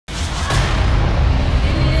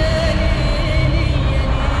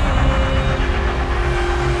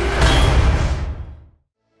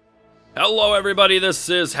Hello everybody, this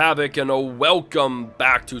is Havoc and welcome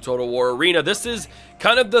back to Total War Arena. This is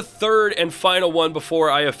kind of the third and final one before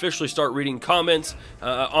I officially start reading comments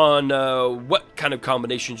on what kind of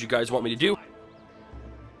combinations you guys want me to do.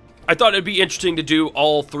 I thought it'd be interesting to do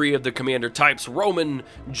all three of the commander types, Roman,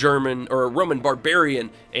 German, or Roman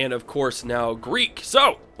Barbarian, and of course now Greek.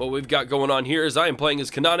 So, what we've got going on here is I am playing as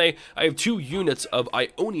Cynane. I have 2 units of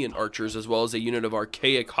Ionian archers as well as a unit of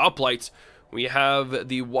archaic hoplites. We have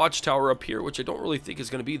the watchtower up here, which I don't really think is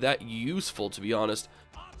going to be that useful, to be honest.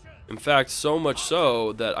 In fact, so much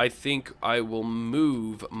so that I think I will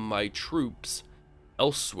move my troops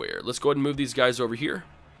elsewhere. Let's go ahead and move these guys over here.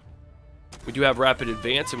 We do have rapid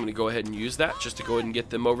advance. I'm going to go ahead and use that just to go ahead and get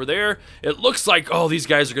them over there. It looks like, oh, these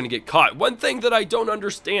guys are going to get caught. One thing that I don't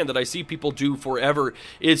understand that I see people do forever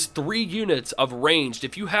is 3 units of ranged.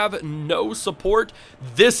 If you have no support,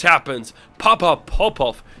 this happens.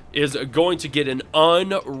 Popov is going to get an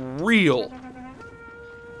unreal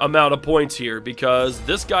amount of points here because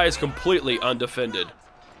this guy is completely undefended.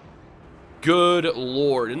 Good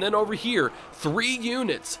lord. And then over here, 3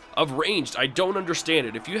 units of ranged. I don't understand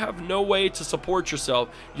it. If you have no way to support yourself,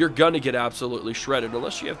 you're gonna get absolutely shredded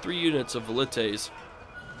unless you have 3 units of velites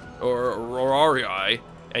or arii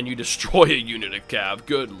and you destroy a unit of cav.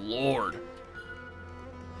 Good lord.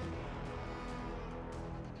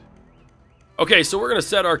 Okay, so we're gonna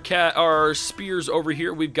set our spears over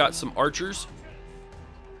here. We've got some archers.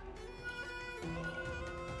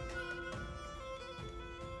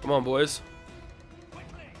 Come on, boys.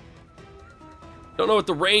 Don't know what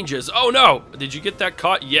the range is. Oh no! Did you get that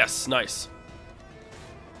caught? Yes, nice.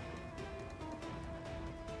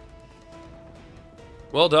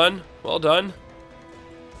 Well done. Well done.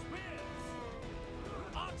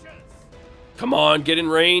 Come on, get in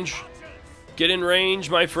range. Get in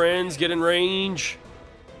range, my friends. Get in range.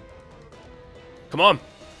 Come on.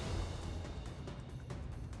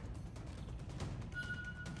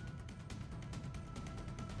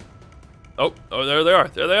 Oh, there they are.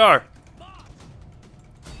 There they are.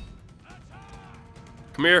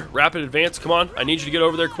 Come here, rapid advance. Come on. I need you to get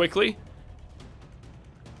over there quickly.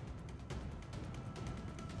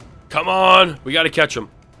 Come on. We got to catch them.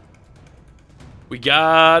 We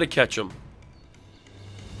got to catch them.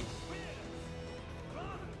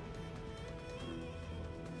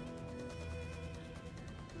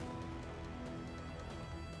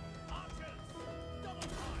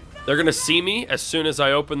 They're going to see me as soon as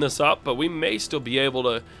I open this up, but we may still be able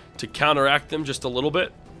to counteract them just a little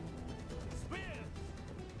bit.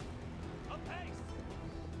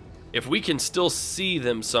 If we can still see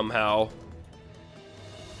them somehow.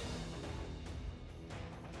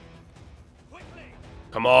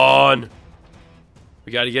 Come on.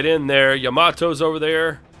 We got to get in there. Yamato's over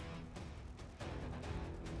there.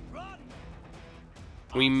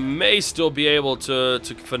 We may still be able to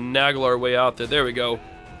finagle our way out there. There we go.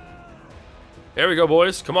 There we go,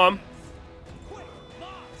 boys. Come on.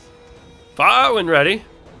 Fire when ready.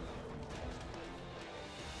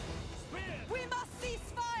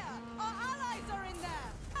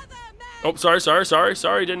 Oh,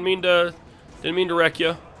 sorry. Didn't mean to wreck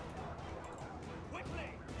you.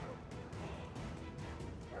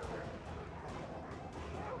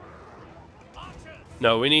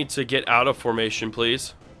 No, we need to get out of formation,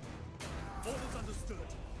 please.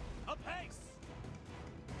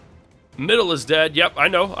 Middle is dead. Yep, I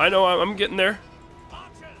know. I'm getting there.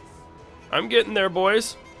 I'm getting there,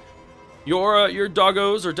 boys. Your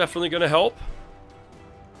doggos are definitely gonna help.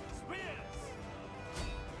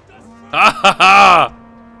 Ha ha ha!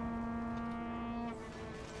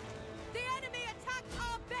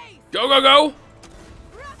 Go, go, go!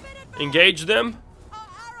 Engage them.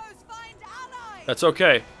 That's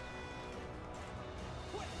okay.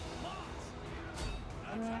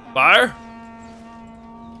 Fire.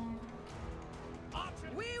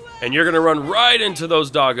 And you're going to run right into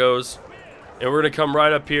those doggos. And we're going to come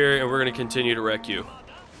right up here and we're going to continue to wreck you.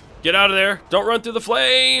 Get out of there. Don't run through the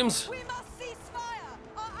flames. We must cease fire.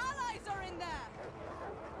 Our allies are in there.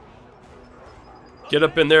 Get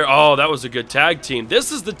up in there. Oh, that was a good tag team.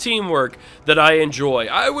 This is the teamwork that I enjoy.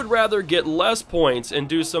 I would rather get less points and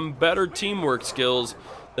do some better teamwork skills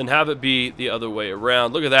than have it be the other way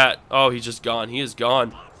around. Look at that. Oh, he's just gone. He is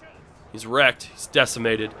gone. He's wrecked. He's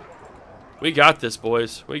decimated. We got this,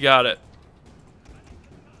 boys. We got it.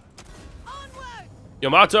 Onward.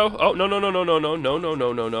 Yamato. Oh,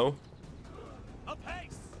 no.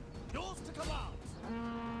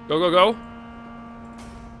 Go, go, go.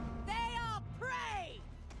 They are prey.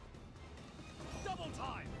 Double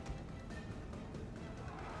time.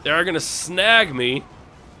 They're going to snag me.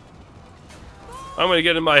 I'm going to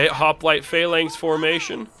get in my hoplite phalanx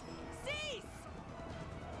formation.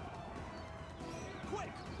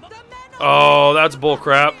 Oh, that's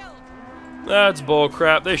bullcrap. That's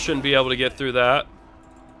bullcrap. They shouldn't be able to get through that.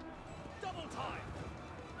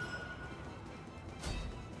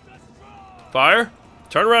 Fire.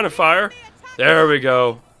 Turn around and fire. There we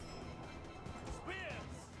go.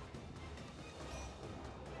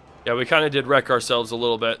 Yeah, we kind of did wreck ourselves a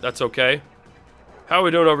little bit. That's okay. How are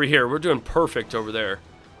we doing over here? We're doing perfect over there.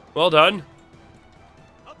 Well done.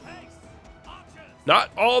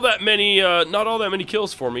 Not all that many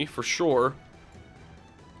kills for me, for sure.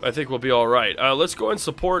 I think we'll be all right. Let's go and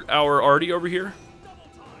support our Artie over here.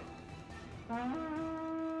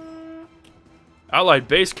 Allied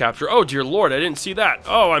base capture. Oh, dear Lord, I didn't see that.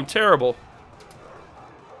 Oh, I'm terrible.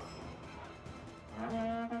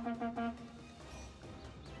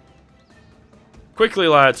 Quickly,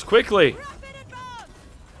 lads, quickly.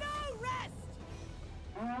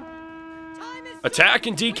 Attack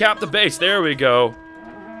and decap the base. There we go.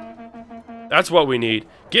 That's what we need.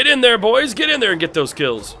 Get in there, boys. Get in there and get those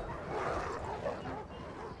kills.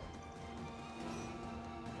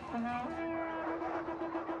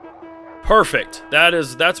 Perfect.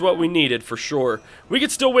 That's what we needed for sure. We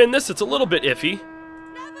could still win this. It's a little bit iffy.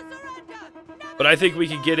 But I think we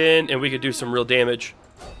could get in and we could do some real damage.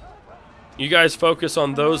 You guys focus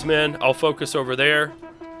on those men. I'll focus over there.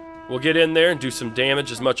 We'll get in there and do some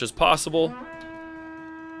damage as much as possible.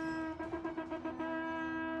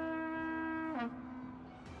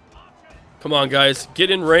 Come on, guys. Get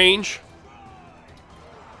in range.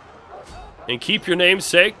 And keep your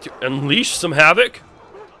namesake. Unleash some havoc.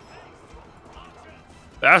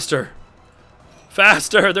 Faster.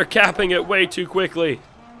 Faster. They're capping it way too quickly.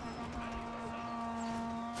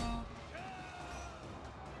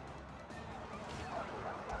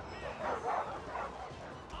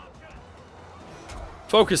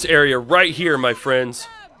 Focus area right here, my friends.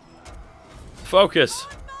 Focus.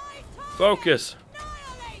 Focus.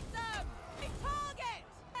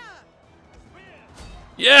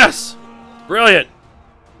 Yes! Brilliant.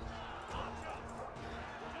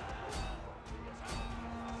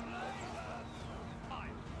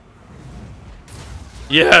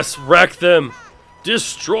 Yes, wreck them.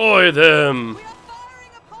 Destroy them.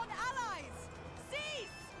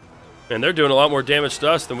 And they're doing a lot more damage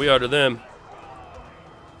to us than we are to them.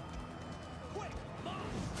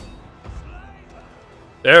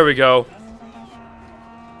 There we go.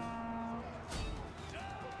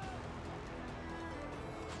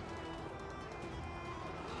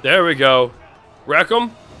 There we go. Wreck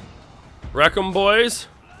them. Wreck them, boys.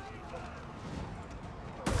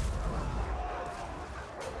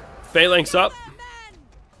 Phalanx up.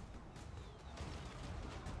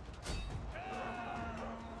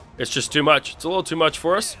 It's just too much. It's a little too much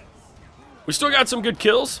for us. We still got some good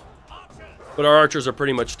kills, but our archers are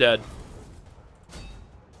pretty much dead.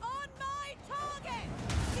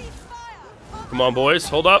 Come on, boys.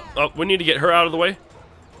 Hold up. Oh, we need to get her out of the way.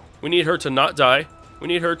 We need her to not die. We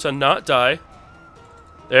need her to not die.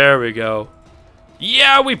 There we go.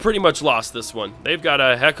 Yeah, we pretty much lost this one. They've got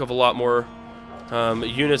a heck of a lot more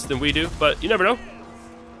units than we do, but you never know.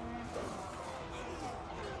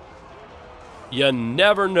 You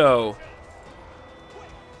never know.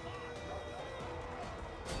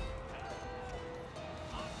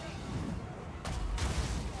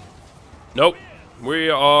 Nope. We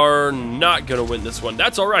are not going to win this one.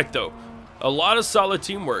 That's all right, though. A lot of solid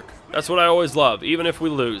teamwork. That's what I always love, even if we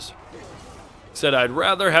lose. Said I'd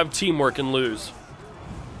rather have teamwork and lose.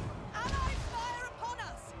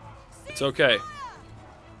 It's okay.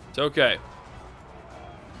 It's okay.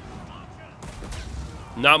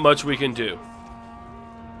 Not much we can do.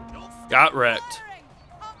 Got wrecked.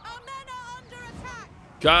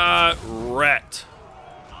 Got wrecked.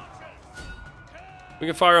 We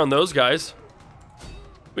can fire on those guys.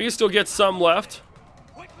 We can still get some left.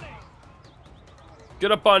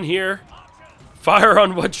 Get up on here. Fire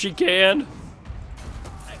on what she can.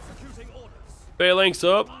 Phalanx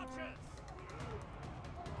up.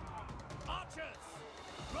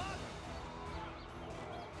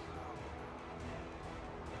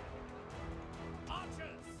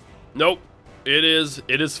 Nope. It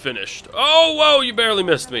is finished. Oh, whoa, you barely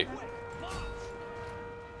missed me.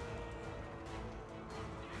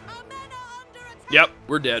 Yep,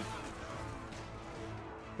 we're dead.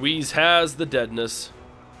 Wheeze has the deadness.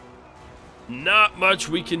 Not much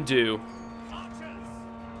we can do.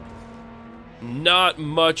 Not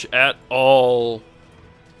much at all.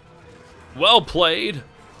 Well played.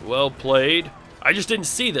 Well played. I just didn't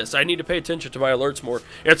see this. I need to pay attention to my alerts more.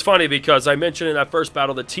 It's funny because I mentioned in that first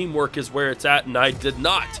battle that teamwork is where it's at, and I did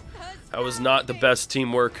not. That was not the best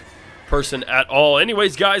teamwork person at all.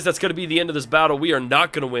 Anyways, guys, that's going to be the end of this battle. We are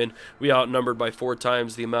not going to win. We outnumbered by 4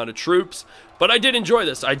 times the amount of troops. But I did enjoy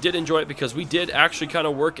this. I did enjoy it because we did actually kind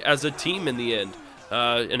of work as a team in the end.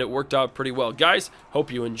 And it worked out pretty well. Guys,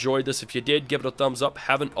 hope you enjoyed this. If you did, give it a thumbs up.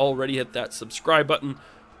 Haven't already, hit that subscribe button.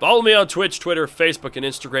 Follow me on Twitch, Twitter, Facebook, and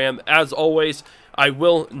Instagram. As always, I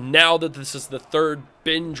will, now that this is the 3rd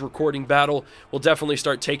binge recording battle, we'll definitely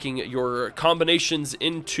start taking your combinations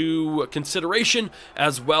into consideration,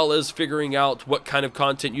 as well as figuring out what kind of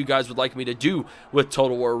content you guys would like me to do with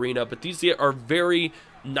Total War Arena. But these are very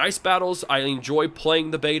nice battles. I enjoy playing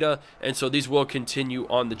the beta, and so these will continue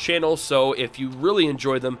on the channel. So if you really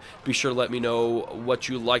enjoy them, be sure to let me know what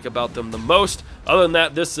you like about them the most. Other than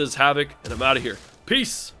that, this is Havoc, and I'm out of here.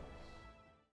 Peace!